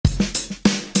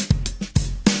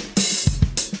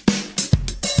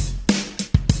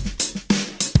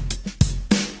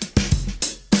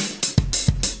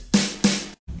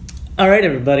All right,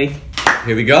 everybody.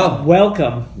 Here we go.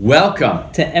 Welcome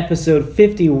Welcome. to episode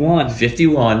 51.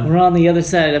 51. We're on the other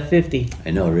side of 50. I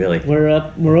know, really. We're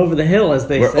over the hill, as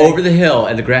they say. We're over the hill,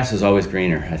 and the grass is always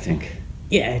greener, I think.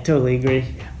 Yeah, I totally agree.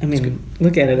 I mean,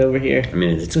 look at it over here. I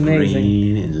mean, it's amazing.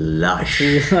 green and lush.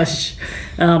 Lush.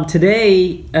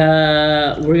 Today,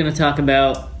 we're going to talk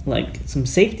about, some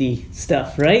safety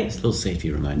stuff, right? It's a little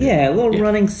safety reminder. Yeah, a little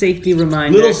running safety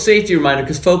reminder. Little safety reminder,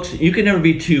 because, folks, you can never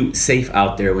be too safe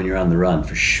out there when you're on the run,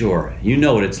 for sure. You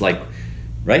know what it's like,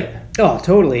 right? Oh,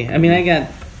 totally. I mean, I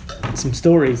got some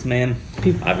stories, man.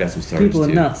 I've got some stories, people are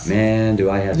too. nuts. Man,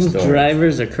 do I have Those stories.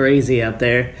 drivers are crazy out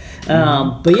there.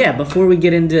 But yeah, before we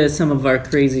get into some of our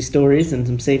crazy stories and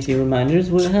some safety reminders,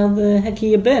 how the heck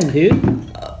you been,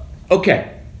 dude?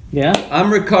 Okay. Yeah?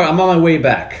 I'm on my way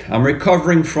back. I'm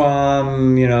recovering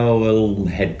from, a little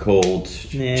head cold,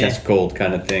 chest cold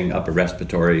kind of thing, upper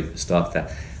respiratory stuff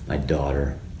that my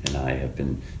daughter and I have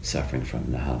been suffering from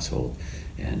in the household.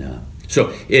 And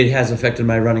so it has affected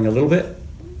my running a little bit.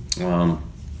 I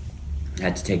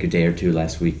had to take a day or two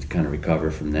last week to kind of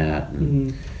recover from that.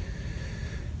 And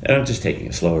I'm just taking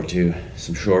it slower too.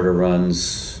 Some shorter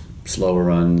runs, slower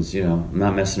runs, I'm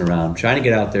not messing around. I'm trying to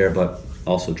get out there, but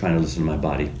also trying to listen to my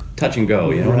body. Touch and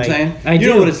go, you know what I'm saying? I do.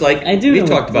 You know what it's like. I do. We've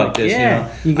talked about this,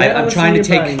 Yeah. You gotta I'm listen trying to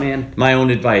to your take body, man. my own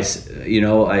advice. Trying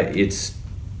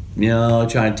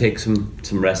to take some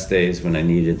rest days when I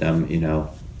needed them,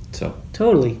 So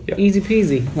Totally. Yep. Easy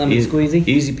peasy. Lemon squeezy.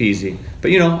 Easy peasy.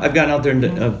 But I've gotten out there and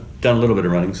done a little bit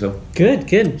of running, so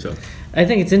Good. So I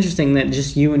think it's interesting that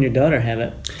just you and your daughter have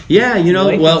it. yeah,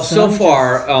 Wife so and son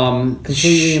far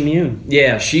Completely immune.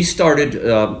 Yeah, she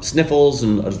started sniffles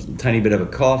and a tiny bit of a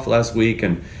cough last week,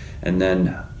 and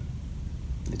then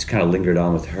it's kind of lingered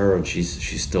on with her, and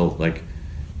she's still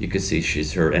you could see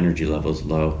her energy level's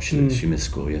low. She missed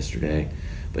school yesterday,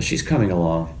 but she's coming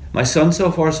along. My son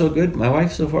so far so good. My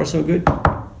wife so far so good.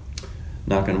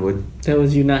 Knock on wood. That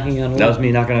was you knocking on wood. That was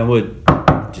me knocking on wood,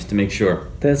 just to make sure.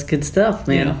 That's good stuff,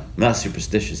 man. I'm not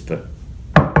superstitious, but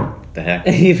the heck.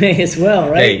 You may as well,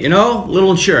 right? Hey,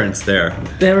 little insurance there.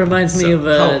 That reminds me of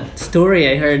a how- story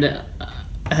I heard.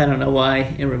 I don't know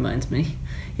why it reminds me.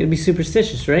 You'd be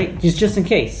superstitious, right? Just in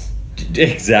case.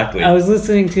 Exactly. I was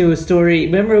listening to a story.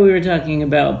 Remember we were talking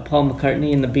about Paul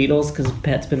McCartney and the Beatles, because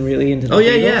Pat's been really into the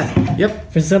Beatles? Yeah.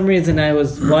 Yep. For some reason, I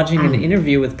was watching an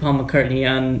interview with Paul McCartney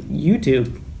on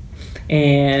YouTube,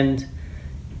 and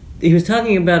he was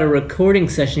talking about a recording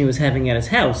session he was having at his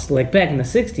house. Back in the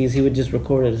 60s, he would just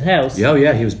record at his house.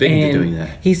 Yeah, he was big into And doing that.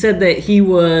 He said that he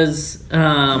was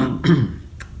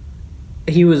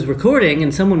he was recording,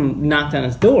 and someone knocked on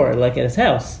his door, at his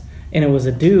house, and it was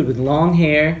a dude with long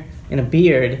hair and a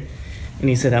beard, and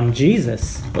he said, "I'm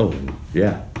Jesus." Oh,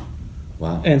 yeah.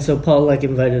 Wow. And so Paul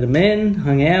invited him in,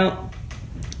 hung out,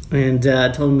 and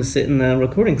told him to sit in the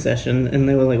recording session. And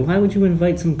they were like, "Why would you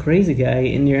invite some crazy guy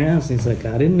in your house?" And he's like,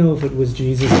 "I didn't know if it was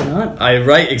Jesus or not.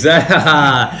 Right,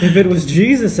 exactly. If it was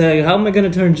Jesus, how am I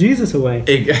going to turn Jesus away?"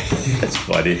 That's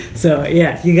funny. So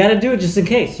yeah, you got to do it just in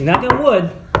case. You're not gonna wood.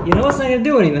 You know it's not gonna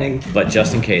do anything. But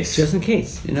just in case. Just in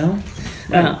case.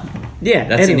 Yeah.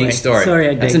 That's anyway, a neat story. Sorry,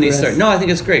 I That's a neat digress. story. No, I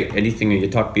think it's great. Anything you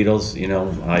talk Beatles,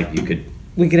 you could.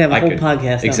 We could have a I whole could.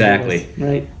 podcast. on Exactly. Beatles,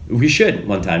 right? We should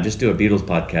one time just do a Beatles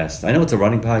podcast. I know it's a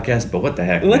running podcast, but what the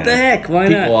heck? What man? the heck? Why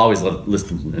not? People always love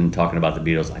listening and talking about the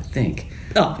Beatles. I think.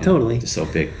 Oh, totally. They're so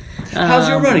big. How's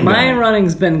your running My going?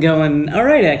 running's been going all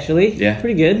right, actually. Yeah?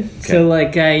 Pretty good.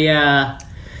 Okay. So,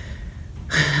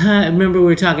 I remember we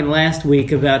were talking last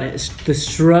week about the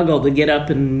struggle to get up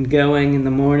and going in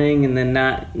the morning and then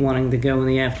not wanting to go in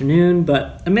the afternoon,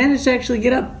 but I managed to actually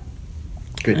get up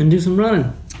Good. and do some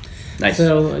running. Nice.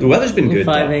 So The weather's been good,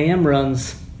 5 though. a.m.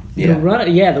 runs. Yeah.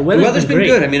 The weather's been great.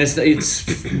 good. I mean, it's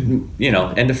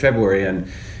end of February and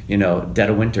dead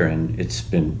of winter, and it's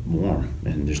been warm,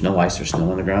 and there's no ice or snow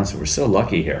on the ground, so we're so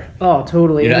lucky here. Oh,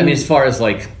 totally. As far as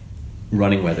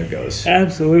running weather goes.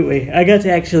 Absolutely. I got to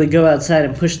actually go outside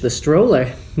and push the stroller,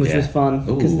 which Yeah. was fun.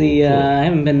 Because Ooh, cool. I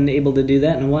haven't been able to do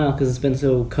that in a while because it's been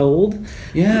so cold.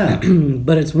 Yeah.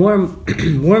 But it's warm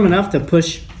enough to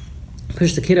push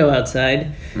the kiddo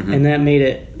outside, and that made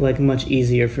it much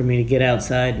easier for me to get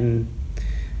outside and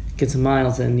get some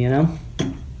miles in,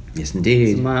 Yes,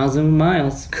 indeed. Some miles and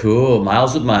miles. Cool.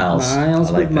 Miles with miles. Miles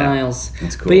I like with that. miles.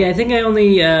 That's cool. But yeah, I think I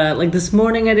only, this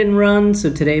morning I didn't run,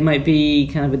 so today might be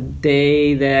kind of a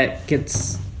day that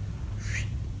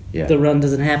Yeah. the run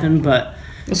doesn't happen, but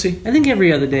We'll see. I think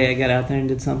every other day I got out there and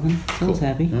did something, so I was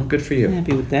happy. Well, good for you. I'm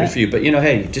happy with that. Good for you. But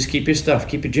hey, just keep your stuff,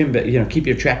 keep your gym bag, keep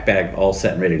your track bag all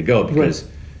set and ready to go because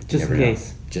Just in you never know.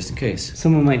 case. just in case.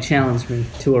 Someone might challenge me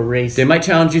to a race. They might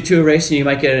challenge you to a race, and you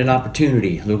might get an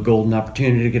opportunity, a little golden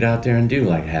opportunity to get out there and do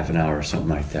like half an hour or something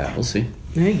like that. We'll see.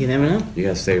 Yeah, you never know. You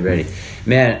gotta stay ready.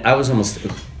 Man, I was almost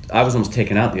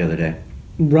taken out the other day.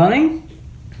 Running?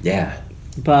 Yeah.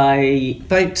 By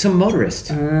some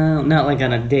motorist. Not like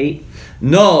on a date?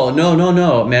 No.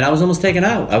 Man, I was almost taken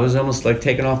out. I was almost like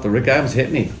taken off the guy almost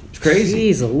hit me. It's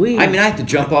crazy. Jeez Louise. I mean, I had to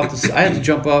jump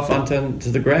off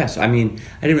onto the grass. I mean,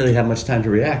 I didn't really have much time to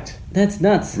react. That's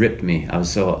nuts. Ripped me. I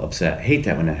was so upset. I hate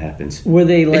that when that happens. Were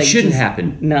they like... It shouldn't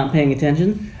happen. Not paying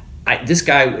attention? This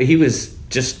guy, he was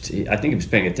just... I think he was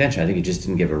paying attention. I think he just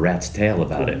didn't give a rat's tail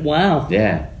about it. Wow.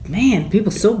 Yeah. Man,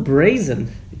 people so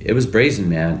brazen. It was brazen,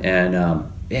 man. And,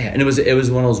 and it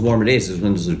was one of those warmer days. His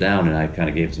windows were down, and I kind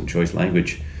of gave some choice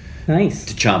language. Nice.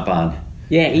 To chomp on.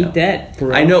 Yeah, eat that,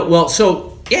 bro. I know. Well,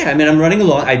 so, yeah, I mean, I'm running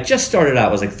along. I just started out.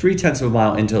 I was like 0.3 of a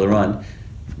mile into the run,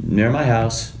 near my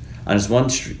house. On this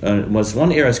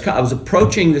one area, I was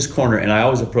approaching this corner, and I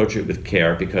always approach it with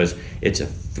care because it's a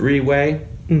three-way.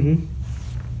 Mm-hmm.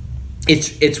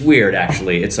 It's weird,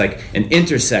 actually. It's like an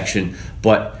intersection,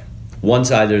 but one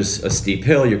side there's a steep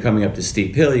hill. You're coming up the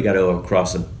steep hill. You got to go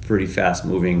across a pretty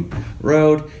fast-moving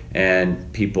road,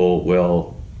 and people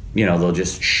will, they'll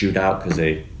just shoot out because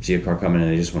they see a car coming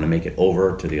and they just want to make it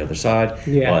over to the other side.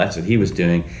 Yeah. Well, that's what he was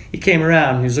doing. He came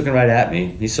around. He was looking right at me.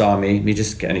 He saw me. He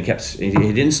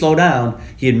didn't slow down.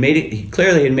 He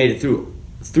clearly had made it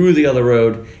through the other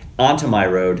road onto my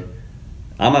road.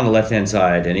 I'm on the left-hand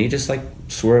side, and he just like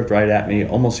swerved right at me,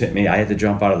 almost hit me. I had to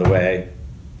jump out of the way.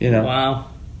 Wow.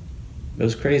 It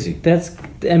was crazy. It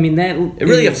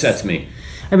really upsets me.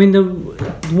 I mean,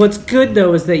 what's good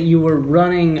though is that you were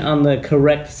running on the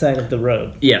correct side of the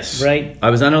road. Yes. Right? I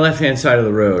was on the left-hand side of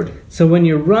the road. So when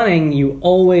you're running, you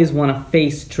always want to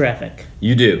face traffic.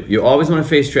 You do. You always want to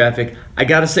face traffic. I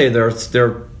gotta say, there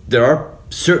are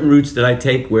certain routes that I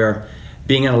take where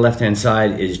being on the left-hand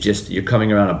side is just, you're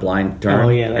coming around a blind turn. Oh,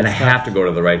 yeah, that's and I tough. have to go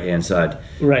to the right-hand side.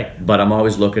 Right. But I'm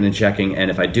always looking and checking, and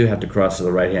if I do have to cross to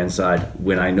the right-hand side,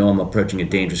 when I know I'm approaching a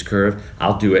dangerous curve,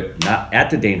 I'll do it not at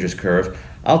the dangerous curve.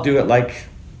 I'll do it like,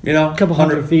 a couple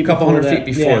hundred feet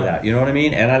before that. You know what I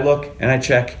mean? And I look and I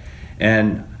check,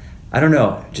 and I don't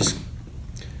know,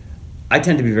 I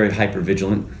tend to be very hyper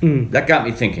vigilant. That got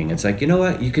me thinking. It's like, you know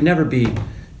what? You can never be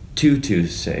too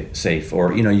safe,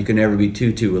 or you can never be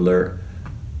too alert.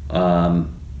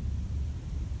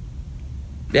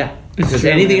 Yeah, because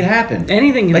anything can happen.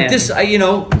 Anything can happen. Like this,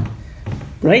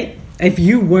 right? If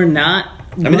you were not.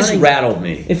 This rattled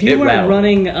me. If you weren't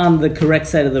running on the correct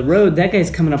side of the road, that guy's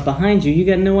coming up behind you. You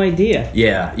got no idea.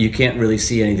 Yeah, you can't really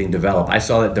see anything develop. I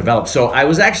saw that develop. So I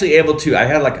was actually able to, I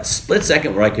had like a split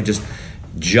second where I could just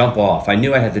jump off. I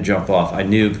knew I had to jump off. I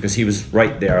knew because he was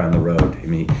right there on the road. I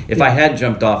mean, if I had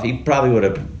jumped off, he probably would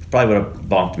have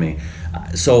bonked me.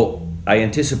 So I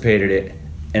anticipated it,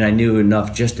 and I knew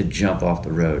enough just to jump off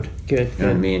the road. Good. You know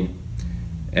what I mean?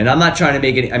 And I'm not trying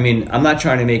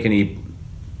to make any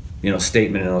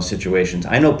statement in those situations.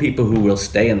 I know people who will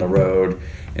stay in the road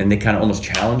and they kind of almost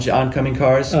challenge oncoming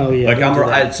cars. Oh yeah.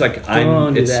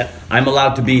 I'm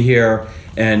allowed to be here,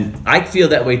 and I feel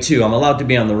that way too. I'm allowed to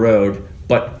be on the road,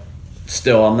 but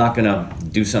still, I'm not gonna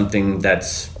do something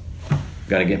that's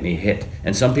gonna get me hit.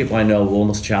 And some people I know will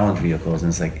almost challenge vehicles,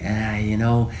 and it's like,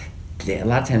 a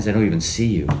lot of times they don't even see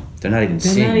you. They're not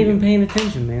even paying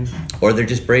attention, man. Or they're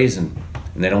just brazen.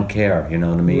 And they don't care, you know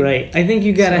what I mean? Right. I think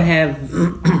you got to have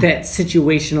that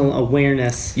situational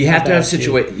awareness. You have to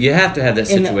have You have to have that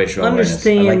situational awareness.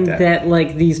 I like that.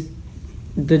 That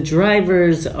the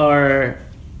drivers are.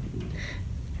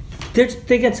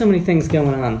 They got so many things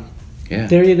going on. Yeah.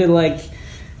 They're either like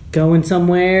going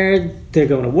somewhere, they're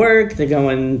going to work, they're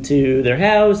going to their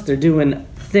house, they're doing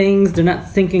things. They're not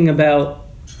thinking about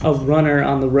a runner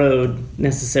on the road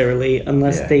necessarily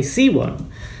unless they see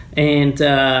one,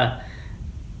 and.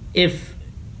 If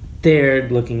they're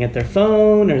looking at their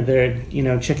phone or they're,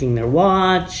 checking their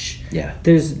watch,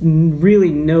 there's really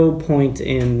no point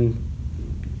in,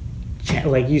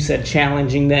 like you said,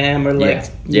 challenging them or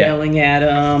yelling at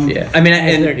them. Yeah,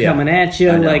 as they're coming at you.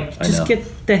 Just get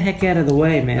the heck out of the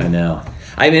way, man. I know.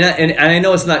 And I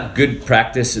know it's not good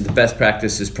practice. The best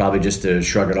practice is probably just to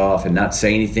shrug it off and not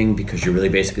say anything, because you're really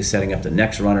basically setting up the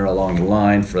next runner along the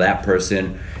line for that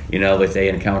person. If they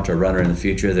encounter a runner in the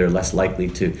future, they're less likely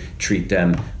to treat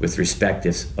them with respect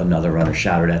if another runner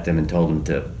shouted at them and told them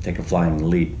to take a flying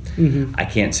leap. Mm-hmm. I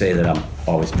can't say that I'm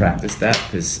always practiced that,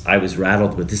 because I was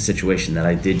rattled with this situation that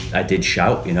I did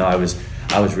shout. I was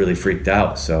really freaked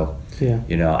out. So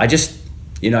I just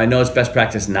I know it's best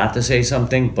practice not to say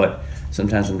something, but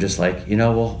sometimes I'm just like,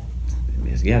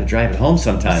 you got to drive it home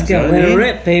sometimes. Just gotta let it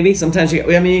rip, baby. Sometimes you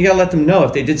got to let them know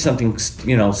if they did something,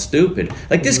 stupid.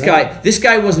 Like this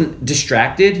guy wasn't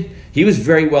distracted. He was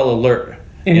very well alert.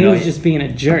 And he was just being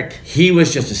a jerk. He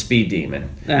was just a speed demon.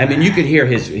 I mean, you could hear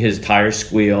his tires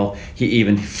squeal. He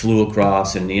even flew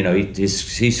across, and he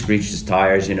screeched his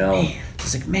tires. Man.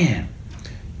 It's like, man,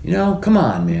 come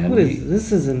on, man.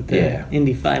 This isn't the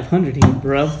Indy 500 here,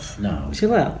 bro. No,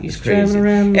 chill out. He's driving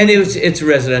around, and it's a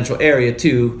residential area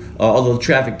too. Although the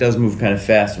traffic does move kind of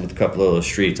fast with a couple of those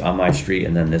streets on my street,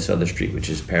 and then this other street which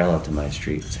is parallel to my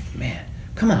street. It's like, man,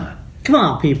 come on. Come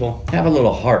on, people. Have a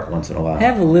little heart once in a while.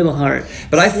 Have a little heart.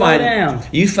 But I Slow down.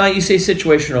 You say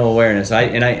situational awareness.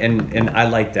 I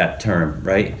like that term,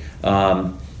 right?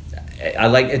 I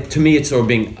like it. To me, it's sort of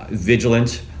being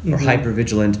vigilant or hyper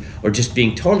vigilant, or just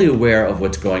being totally aware of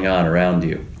what's going on around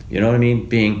you. You know what I mean?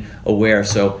 Being aware,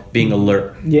 so being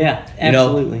alert. Yeah,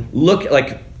 absolutely. Look,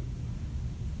 like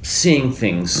seeing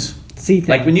things. See things.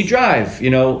 Like when you drive.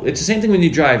 It's the same thing when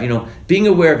you drive. Being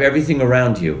aware of everything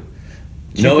around you.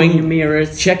 Checking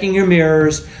your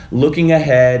mirrors, looking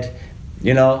ahead,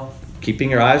 keeping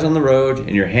your eyes on the road and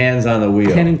your hands on the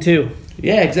wheel. 10 and 2.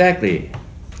 Yeah, exactly.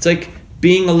 It's like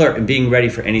being alert and being ready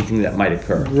for anything that might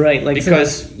occur. Right,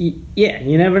 because you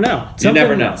never know. You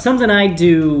never know. Something I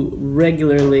do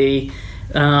regularly,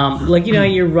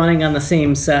 you're running on the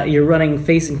same side. You're running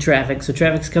facing traffic, so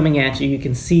traffic's coming at you. You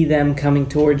can see them coming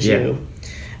towards you.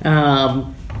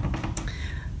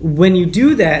 When you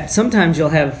do that, sometimes you'll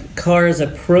have cars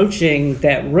approaching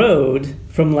that road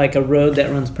from like a road that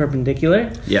runs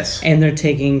perpendicular. Yes. And they're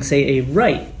taking, say, a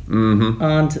right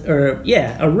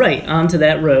a right onto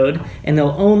that road, and they'll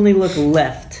only look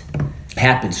left.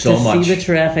 Happens so much. To see the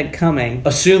traffic coming.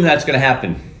 Assume that's going to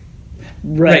happen.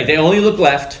 Right. They only look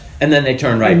left, and then they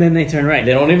turn right. And then they turn right.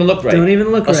 They don't even look right.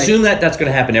 Assume right. that's going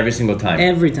to happen every single time.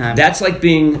 Every time. That's like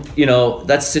being,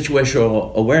 that's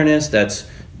situational awareness. That's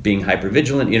being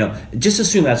hypervigilant, just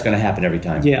assume that's going to happen every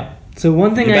time. Yeah. So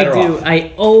one thing I do,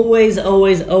 I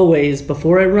always,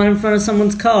 before I run in front of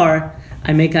someone's car,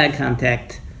 I make eye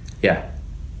contact. Yeah.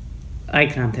 Eye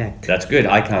contact. That's good,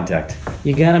 eye contact.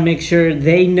 You got to make sure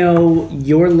they know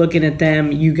you're looking at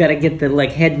them. You got to get the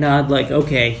head nod,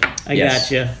 okay, I got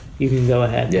you. You can go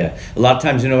ahead. Yeah. A lot of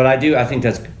times, what I do? I think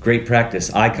that's great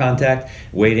practice. Eye contact,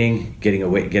 waiting, getting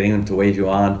them to wave you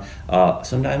on.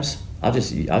 Sometimes I'll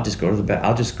just go to the back.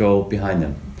 I'll just go behind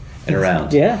them and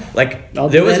around. Yeah. Like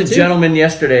there was a gentleman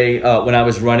yesterday when I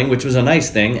was running, which was a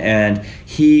nice thing, and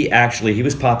he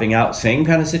was popping out, same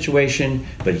kind of situation,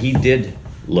 but he did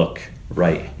look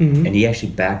right, and he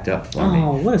actually backed up for me.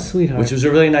 Oh, what a sweetheart! Which was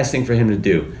a really nice thing for him to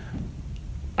do.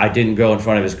 I didn't go in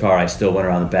front of his car. I still went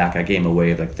around the back. I gave him a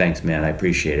wave, like, thanks, man. I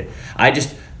appreciate it. I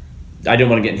didn't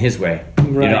want to get in his way.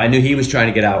 Right. I knew he was trying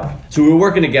to get out. So we were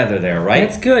working together there, right?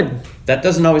 That's good. That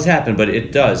doesn't always happen, but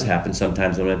it does happen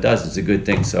sometimes. And when it does, it's a good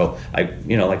thing. So I,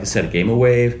 like I said, I gave him a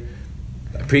wave,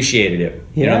 appreciated it.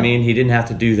 You know what I mean? He didn't have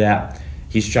to do that.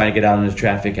 He's trying to get out into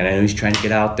traffic, and I know he's trying to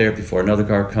get out there before another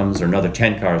car comes or another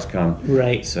 10 cars come.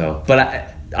 Right. So,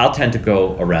 but I'll tend to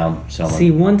go around someone.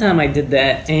 See, one time I did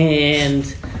that,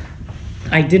 and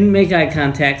I didn't make eye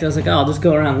contact. I was like, I'll just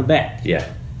go around the back.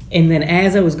 Yeah. And then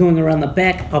as I was going around the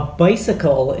back, a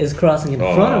bicycle is crossing in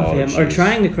front of him, or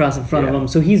trying to cross in front of him.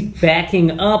 So he's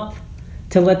backing up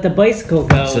to let the bicycle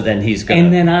go. So then he's gonna...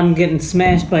 And then I'm getting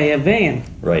smashed by a van.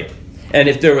 Right. And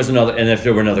if there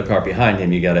were another car behind him,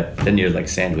 then you're like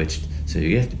sandwiched. So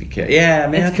you have to be careful. Yeah,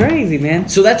 man. It's crazy, man.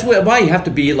 So that's why you have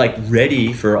to be like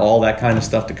ready for all that kind of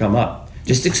stuff to come up.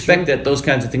 Just expect that those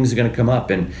kinds of things are going to come up,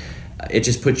 and it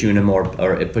just puts you in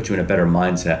it puts you in a better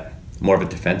mindset, more of a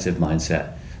defensive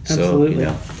mindset. Absolutely.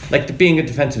 So, like being a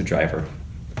defensive driver.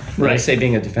 When I say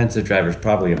being a defensive driver is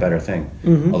probably a better thing.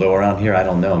 Mm-hmm. Although around here, I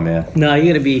don't know, man. No,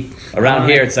 you got to be... Around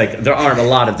here, it's like there aren't a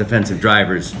lot of defensive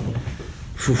drivers.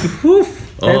 That's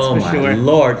oh, for my sure.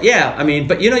 Lord. Yeah, I mean,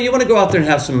 but you want to go out there and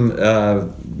have some,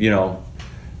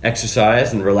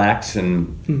 exercise and relax.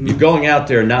 And you're going out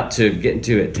there not to get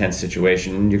into a tense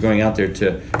situation. You're going out there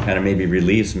to kind of maybe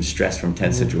relieve some stress from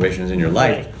tense situations in your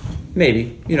life. Right.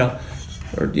 Maybe,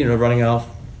 or, running off.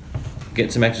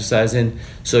 Get some exercise in,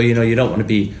 so you don't want to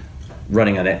be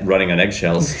running on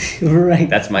eggshells. Right.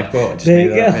 That's my quote. There you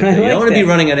go. You don't want to be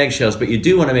running on eggshells, but you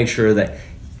do want to make sure that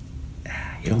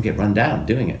you don't get run down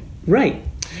doing it. Right.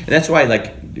 And that's why,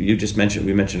 like you just mentioned,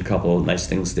 we mentioned a couple of nice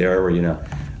things there, where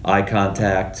eye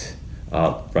contact,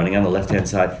 running on the left-hand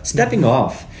side, stepping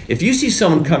off. If you see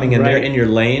someone coming in there in your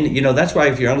lane, that's why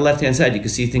if you're on the left-hand side, you can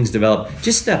see things develop.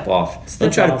 Just step off.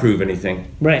 Don't try to prove anything.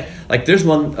 Right. Like there's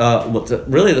one,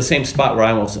 really the same spot where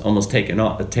I was almost taken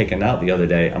out the other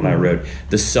day on my road.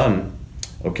 The sun,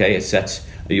 it sets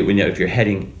if you're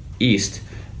heading east,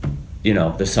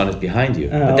 the sun is behind you,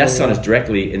 but Oh, that sun yeah. is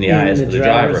directly in the In eyes the of the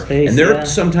driver's driver. face, And there yeah. are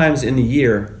sometimes in the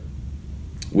year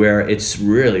where it's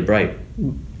really bright.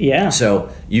 Yeah. So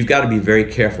you've got to be very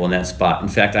careful in that spot. In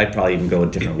fact, I'd probably even go a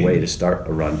different way to start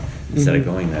a run instead of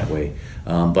going that way.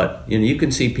 But you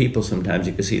can see people sometimes.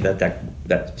 You can see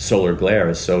that solar glare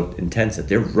is so intense that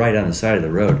they're right on the side of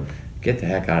the road. Get the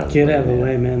heck out of the way. Get out of the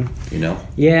way, man.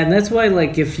 Yeah, and that's why,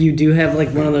 like, if you do have, like,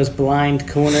 one of those blind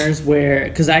corners where...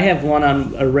 Because I have one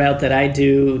on a route that I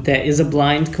do that is a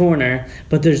blind corner,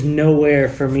 but there's nowhere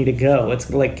for me to go.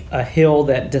 It's like a hill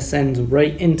that descends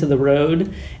right into the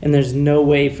road, and there's no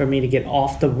way for me to get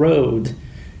off the road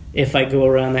if I go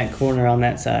around that corner on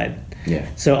that side. Yeah.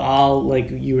 So I'll,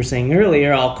 like you were saying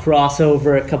earlier, I'll cross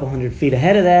over a couple hundred feet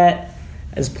ahead of that.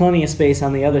 There's plenty of space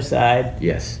on the other side.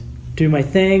 Yes. Do my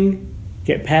thing,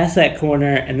 get past that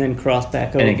corner, and then cross back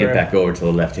over. And then get back over to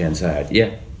the left-hand side.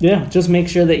 Yeah. Yeah, just make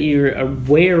sure that you're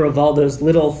aware of all those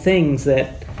little things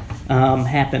that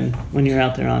happen when you're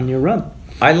out there on your run.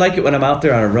 I like it when I'm out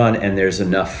there on a run and there's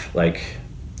enough,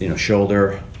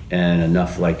 shoulder and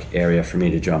enough, area for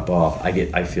me to jump off.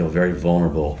 I feel very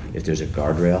vulnerable if there's a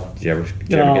guardrail. Did you ever get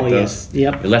those? Yes.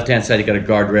 Yep. The left-hand side, you got a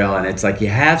guardrail, and it's like you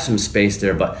have some space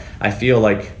there, but I feel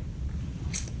like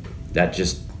that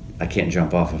I can't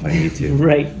jump off if I need to.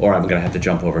 Right. Or I'm going to have to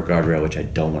jump over a guardrail, which I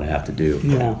don't want to have to do.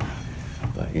 No.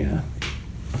 But, yeah.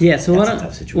 Yeah, so That's a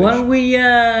tough situation. why don't we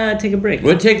take a break?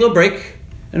 We'll take a little break,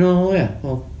 and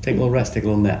we'll take a little rest, take a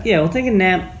little nap. Yeah, we'll take a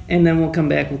nap, and then we'll come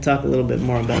back. We'll talk a little bit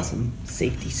more about some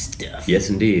safety stuff. Yes,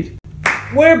 indeed.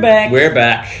 We're back. We're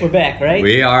back. We're back, right?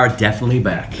 We are definitely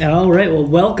back. All right, well,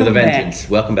 welcome With a back. vengeance.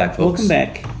 Welcome back, folks. Welcome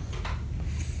back,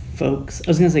 folks. I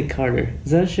was going to say Carter.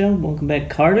 Is that a show? Welcome back,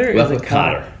 Carter? Or Welcome, is it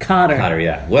Cotter? Cotter,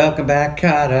 yeah. Welcome back,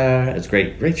 Cotter. It's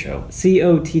great. Great show.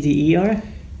 Cotter?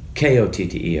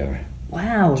 Kotter.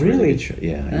 Wow, It's a really? good show.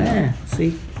 Yeah, I know.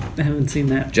 See, I haven't seen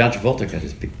that. John Travolta got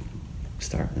his big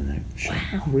start in that show.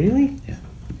 Wow, really? Yeah.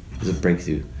 It was a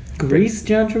breakthrough. Grease,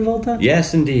 John Travolta?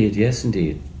 Yes, indeed. Yes,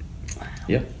 indeed.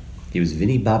 Yep. He was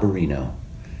Vinnie Barbarino.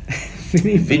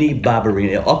 Vinnie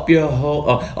Barbarino.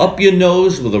 Up your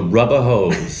nose with a rubber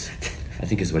hose. I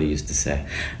think is what he used to say.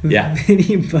 Yeah.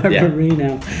 Vinnie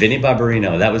Barbarino. Vinnie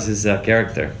Barbarino. That was his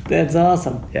character. That's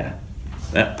awesome. Yeah.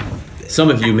 Some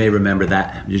of you may remember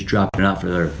that. I'm just dropping it out for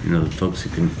the folks who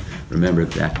can remember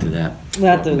back to that.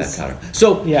 Welcome back, Cotter.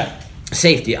 So, Yeah.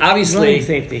 safety. Obviously, Running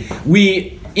safety.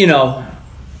 we,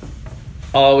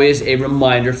 always a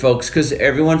reminder, folks, because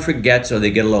everyone forgets or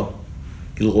they get a little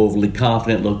overly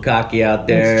confident, a little cocky out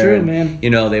there. That's true, man.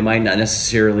 They might not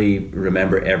necessarily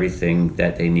remember everything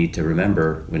that they need to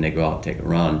remember when they go out and take a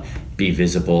run. Be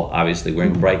visible, obviously,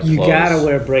 wearing bright clothes. You gotta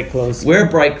wear bright clothes. Wear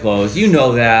bright clothes. You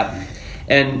know that.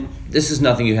 And this is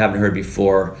nothing you haven't heard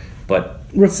before, but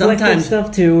Reflective sometimes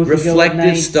stuff, too, if you go at reflective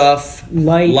night. stuff,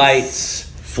 Lights.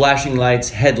 flashing lights,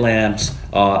 headlamps.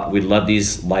 We love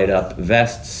these light up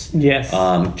vests. Yes.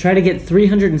 Try to get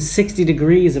 360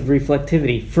 degrees of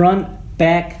reflectivity. Front,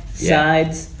 back,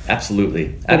 sides.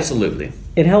 Absolutely. Absolutely.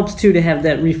 It helps, too, to have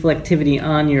that reflectivity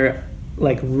on your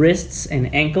wrists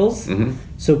and ankles,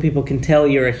 so people can tell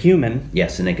you're a human.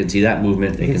 Yes, and they can see that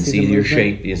movement. They can see the your movement.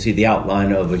 shape. You can see the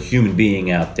outline of a human being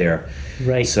out there.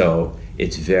 Right. So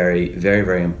it's very, very,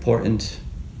 very important,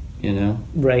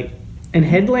 Right. And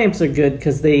headlamps are good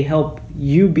because they help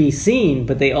you be seen,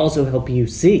 but they also help you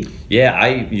see. Yeah,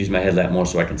 I use my headlamp more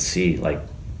so I can see,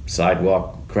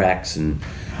 sidewalk cracks and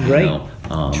Right.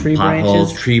 Tree potholes,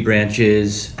 branches. tree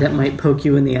branches. That might poke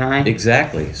you in the eye.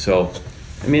 Exactly. So,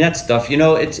 that stuff.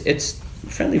 It's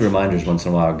friendly reminders once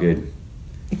in a while are good.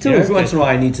 It's Every always once good. in a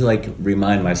while, I need to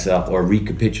remind myself or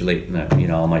recapitulate,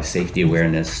 all my safety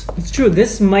awareness. It's true.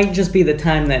 This might just be the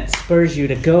time that spurs you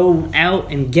to go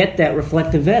out and get that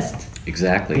reflective vest.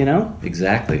 Exactly.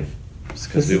 Exactly.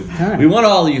 Because This is the time. we want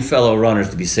all of you fellow runners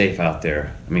to be safe out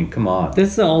there. Come on.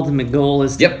 That's the ultimate goal.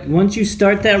 Is Yep. once you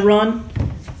start that run,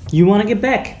 you want to get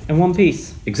back in one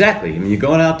piece. Exactly. You're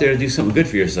going out there to do something good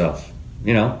for yourself.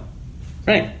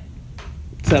 Right.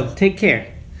 So take care.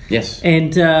 Yes.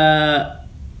 And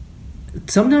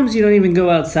sometimes you don't even go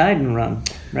outside and run,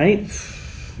 right?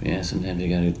 Yeah. Sometimes you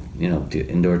got to, do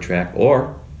indoor track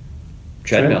or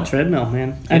treadmill. Treadmill,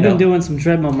 man. I've been doing some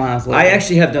treadmill miles lately. I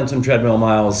actually have done some treadmill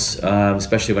miles,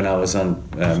 especially when I was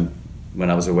when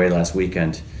I was away last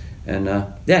weekend, and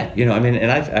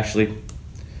and I've actually,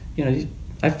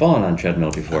 I've fallen on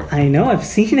treadmill before. I know. I've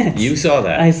seen it. You saw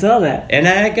that. I saw that. And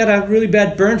I got a really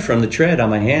bad burn from the tread on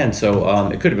my hand, so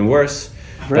it could have been worse.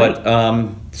 Right. But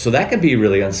So that could be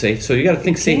really unsafe. So you got to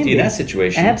think safety in that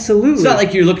situation. Absolutely. It's not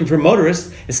like you're looking for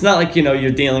motorists. It's not like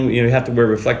you're dealing. You have to wear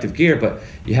reflective gear, but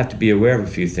you have to be aware of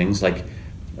a few things like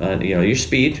your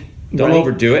speed. Don't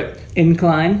overdo it.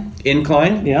 Incline.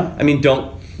 Yeah. I mean,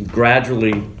 don't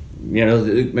gradually.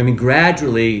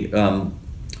 Gradually.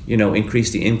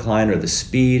 Increase the incline or the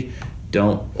speed.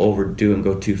 Don't overdo and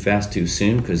go too fast too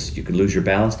soon because you could lose your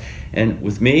balance. And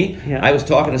with me, I was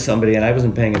talking to somebody and I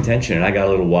wasn't paying attention and I got a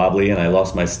little wobbly and I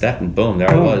lost my step and boom, there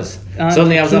I was.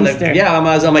 Suddenly I was on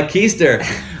my keister.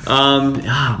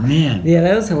 Oh man. Yeah,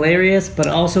 that was hilarious, but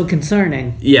also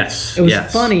concerning. Yes. It was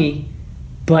funny,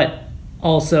 but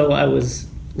also I was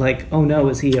like, oh no,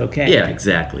 is he okay? Yeah,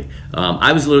 exactly.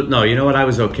 I was a little. No, you know what? I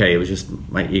was okay. It was just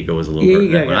my ego was a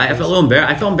little. I felt a little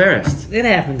embarrassed. I felt embarrassed. It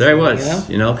happens. There I was,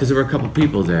 because there were a couple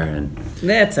people there, and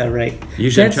that's all right. You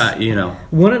should try.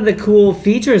 One of the cool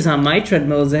features on my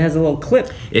treadmill is it has a little clip.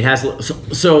 It has.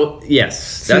 So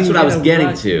yes, that's what I was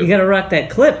getting to. You got to rock that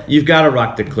clip. You've got to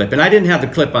rock the clip, and I didn't have the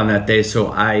clip on that day, so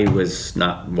I was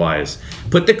not wise.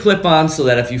 Put the clip on so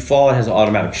that if you fall, it has an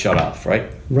automatic shut off. Right.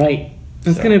 Right.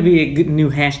 It's going to be a good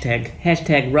new hashtag.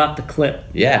 Hashtag rock the clip.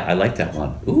 Yeah, I like that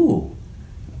one. Ooh,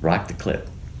 rock the clip.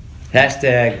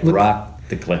 Hashtag rock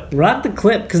the clip. Rock the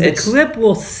clip, because the clip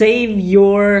will save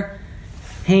your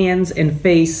hands and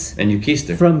face and your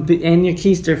keister from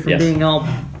being all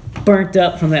burnt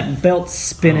up from that belt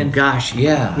spinning. Oh gosh,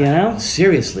 yeah.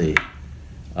 Seriously.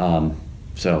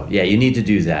 So yeah, you need to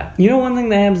do that. One thing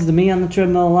that happens to me on the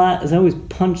treadmill a lot is I always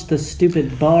punch the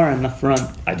stupid bar in the front.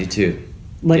 I do too.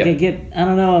 I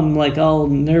don't know, I'm like all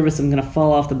nervous I'm going to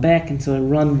fall off the back, and so I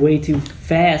run way too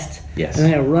fast. Yes. And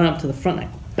then I run up to the front,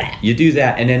 You do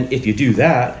that, and then if you do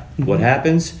that, what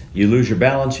happens? You lose your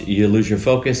balance, you lose your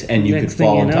focus, and you could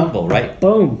fall and tumble, right?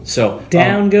 Boom. So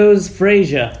down goes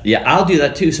Frazier. Yeah, I'll do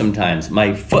that too sometimes.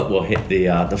 My foot will hit the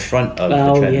front of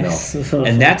the treadmill. Yes.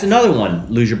 And that's another one.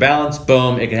 Lose your balance,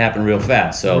 boom, it can happen real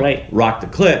fast. So rock the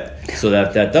clip so that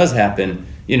if that does happen,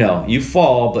 you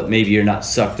fall, but maybe you're not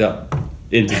sucked up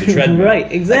into the treadmill. Right,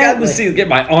 exactly. I got get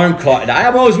my arm caught. And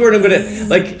I'm always worried I'm gonna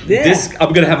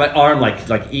have my arm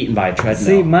like eaten by a treadmill.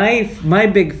 See, my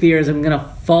big fear is I'm gonna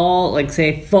fall,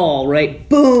 fall, right?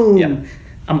 Boom! Yep.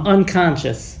 I'm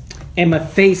unconscious. And my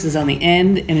face is on the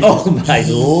end and it's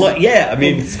I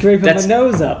mean scraping my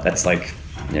nose up. That's like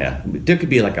there could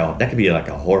be like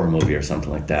a horror movie or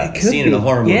something like that. A scene in a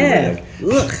horror movie. Yeah.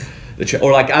 Look.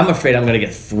 Or I'm afraid I'm going to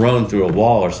get thrown through a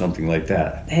wall or something like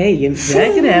that. Hey,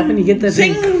 that can happen. You get that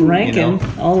thing cranking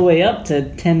all the way up to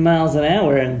 10 miles an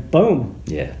hour and boom.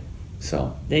 Yeah.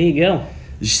 So. There you go.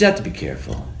 You just have to be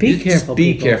careful. Just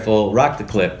be careful. Rock the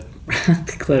clip. Rock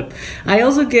the clip. I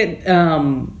also get, I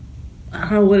don't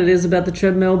know what it is about the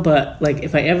treadmill, but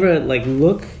if I ever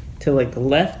look to the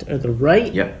left or the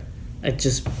right, I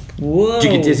just, whoa. Do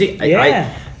you get dizzy?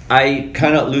 Yeah. I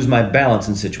kind of lose my balance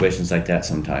in situations like that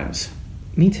sometimes.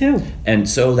 Me too. And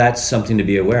so that's something to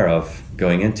be aware of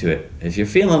going into it. If you're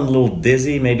feeling a little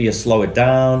dizzy, maybe you slow it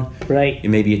down. Right.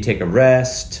 Maybe you take a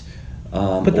rest.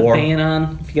 Put the fan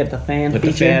on. If you got the fan Put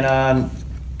the fan on.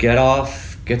 Get off.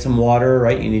 Get some water,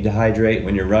 right? You need to hydrate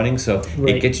when you're running. So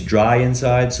it gets dry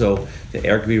inside, so the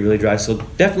air can be really dry. So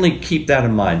definitely keep that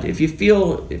in mind. If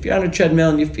you're on a treadmill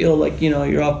and you feel like,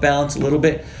 you're off balance a little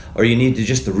bit, or you need to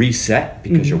just reset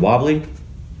because you're wobbly.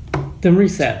 Then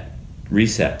reset.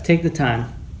 Reset. Take the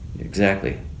time.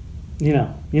 Exactly.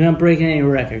 You're not breaking any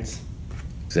records.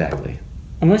 Exactly.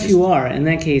 Unless you are. In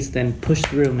that case, then push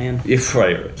through, man. If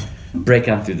break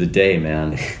on through the day,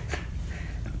 man.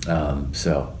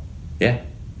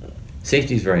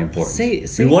 Safety is very important.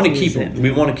 We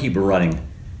want to keep running.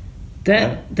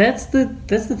 That's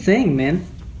the thing, man.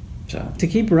 So to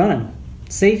keep running,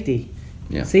 safety.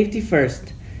 Yeah. Safety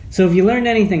first. So if you learned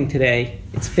anything today,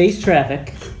 it's face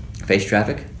traffic. Face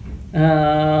traffic?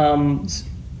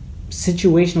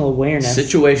 Situational awareness.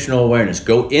 Situational awareness.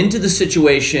 Go into the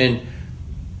situation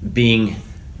being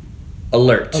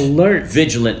alert.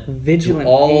 Vigilant. To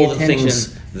all the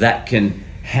things that can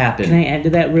happen. Can I add to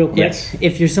that real quick? Yes.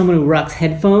 If you're someone who rocks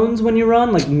headphones when you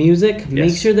run, like music,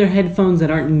 make sure they're headphones that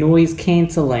aren't noise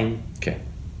canceling. Okay.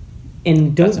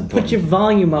 And don't put your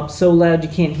volume up so loud you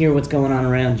can't hear what's going on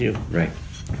around you. Right.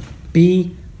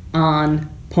 Be on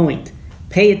point.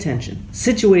 Pay attention.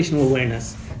 Situational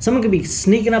awareness. Someone could be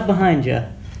sneaking up behind you,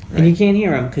 and you can't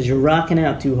hear them because you're rocking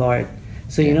out too hard.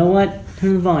 So you know what?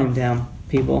 Turn the volume down,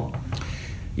 people.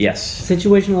 Yes.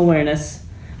 Situational awareness.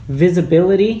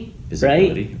 Visibility.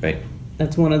 Right?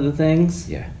 That's one of the things.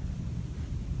 Yeah.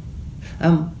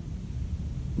 Run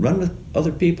with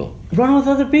other people. Run with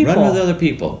other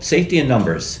people. Safety in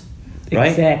numbers. Right?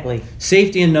 Exactly.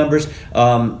 Safety in numbers.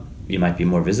 You might be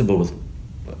more visible with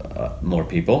more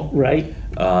people. Right.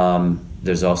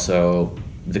 There's also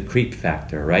the creep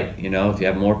factor, right? You know, if you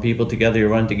have more people together, you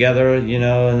run together, you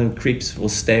know, and the creeps will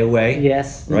stay away.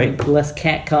 Yes. Right. Less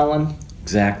cat calling.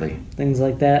 Exactly. Things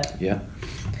like that. Yeah.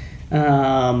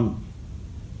 And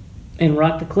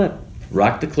rock the clip.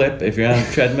 Rock the clip if you're on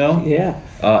a treadmill. Yeah.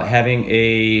 Having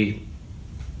a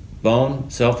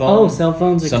cell phone. Oh, cell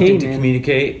phones are something key, to man.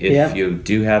 communicate if Yeah. you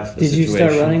do have a Did situation. you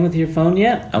start running with your phone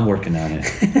yet? I'm working on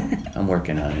it. I'm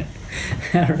working on it.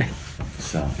 All right.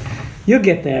 So You'll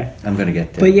get there. I'm gonna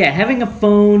get there. But yeah, having a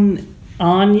phone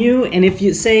on you, and if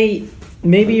you say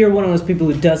maybe you're one of those people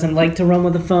who doesn't like to run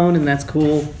with a phone, and that's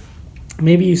cool.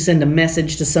 Maybe you send a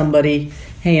message to somebody,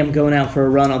 "Hey, I'm going out for a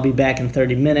run. I'll be back in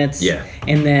 30 minutes." Yeah.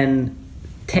 And then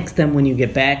text them when you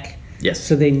get back. Yes.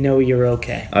 So they know you're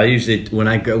okay. I usually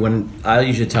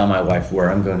tell my wife where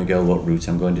I'm going to go, what routes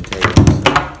I'm going to take.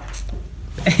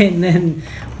 And then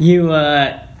you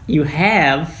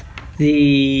have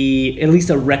at least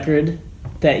a record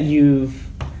that you've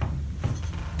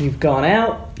gone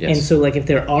out. Yes. And so like if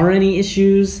there are any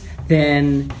issues,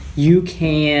 then you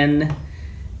can,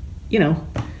 you know,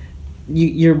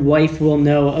 your wife will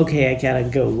know, okay, I gotta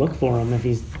go look for him if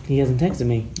he hasn't texted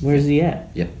me. Where's he at?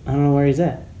 Yep. I don't know where he's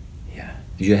at. Yeah.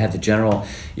 You have the general,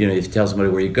 you know, you have to tell somebody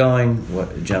where you're going,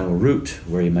 what general route,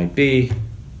 where you might be,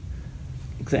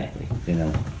 Exactly. you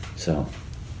know, so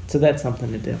that's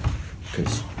something to do.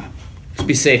 because just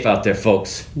be safe out there,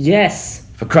 folks, Yes.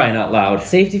 for crying out loud.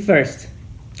 Safety first.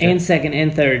 Yeah. And second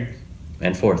and third.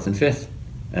 And fourth and fifth.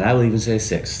 And I will even say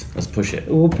sixth. Let's push it.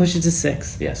 We'll push it to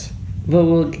 6. Yes. But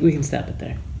we can stop it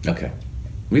there. Okay.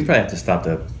 We probably have to stop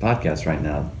the podcast right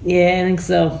now. Yeah, I think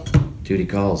so. Duty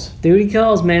calls. Duty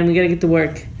calls, man. We gotta get to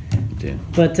work. Dude.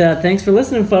 But thanks for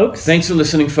listening, folks. Thanks for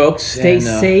listening, folks. Stay and,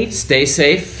 safe. Stay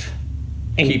safe.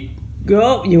 And Keep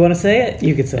go. You want to say it?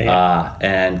 You could say it.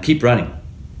 and keep running.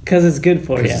 Because it's good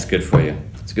for you. This is good for you.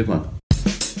 It's a good one.